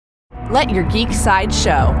Let your geek side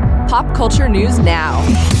show. Pop culture news now.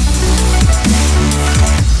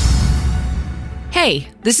 Hey,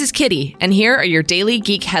 this is Kitty, and here are your daily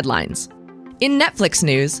geek headlines. In Netflix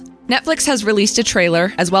news, Netflix has released a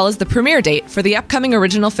trailer as well as the premiere date for the upcoming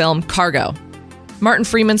original film Cargo. Martin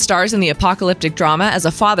Freeman stars in the apocalyptic drama as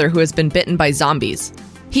a father who has been bitten by zombies.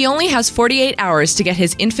 He only has 48 hours to get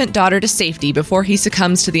his infant daughter to safety before he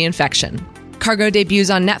succumbs to the infection. Cargo debuts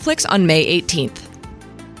on Netflix on May 18th.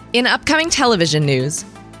 In upcoming television news,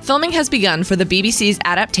 filming has begun for the BBC's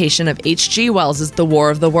adaptation of H.G. Wells' The War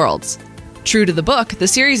of the Worlds. True to the book, the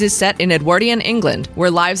series is set in Edwardian England,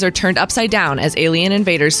 where lives are turned upside down as alien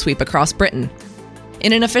invaders sweep across Britain.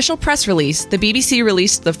 In an official press release, the BBC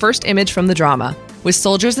released the first image from the drama, with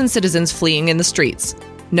soldiers and citizens fleeing in the streets.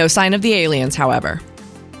 No sign of the aliens, however.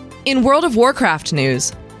 In World of Warcraft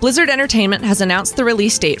news, Blizzard Entertainment has announced the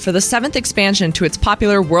release date for the 7th expansion to its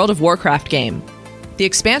popular World of Warcraft game. The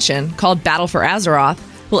expansion, called Battle for Azeroth,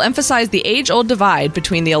 will emphasize the age-old divide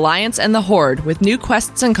between the Alliance and the Horde with new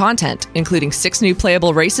quests and content, including 6 new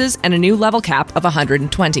playable races and a new level cap of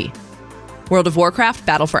 120. World of Warcraft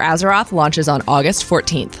Battle for Azeroth launches on August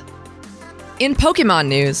 14th. In Pokemon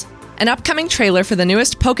news, an upcoming trailer for the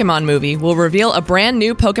newest Pokemon movie will reveal a brand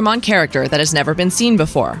new Pokemon character that has never been seen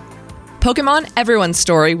before. Pokemon Everyone's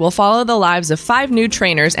Story will follow the lives of 5 new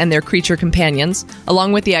trainers and their creature companions,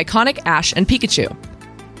 along with the iconic Ash and Pikachu.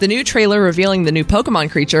 The new trailer revealing the new Pokemon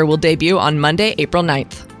creature will debut on Monday, April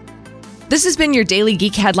 9th. This has been your Daily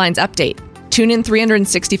Geek Headlines update. Tune in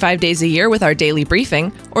 365 days a year with our daily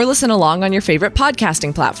briefing, or listen along on your favorite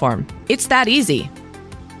podcasting platform. It's that easy.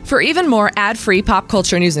 For even more ad-free pop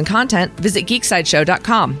culture news and content, visit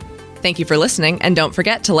geeksideshow.com. Thank you for listening, and don't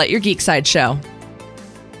forget to let your geek side show.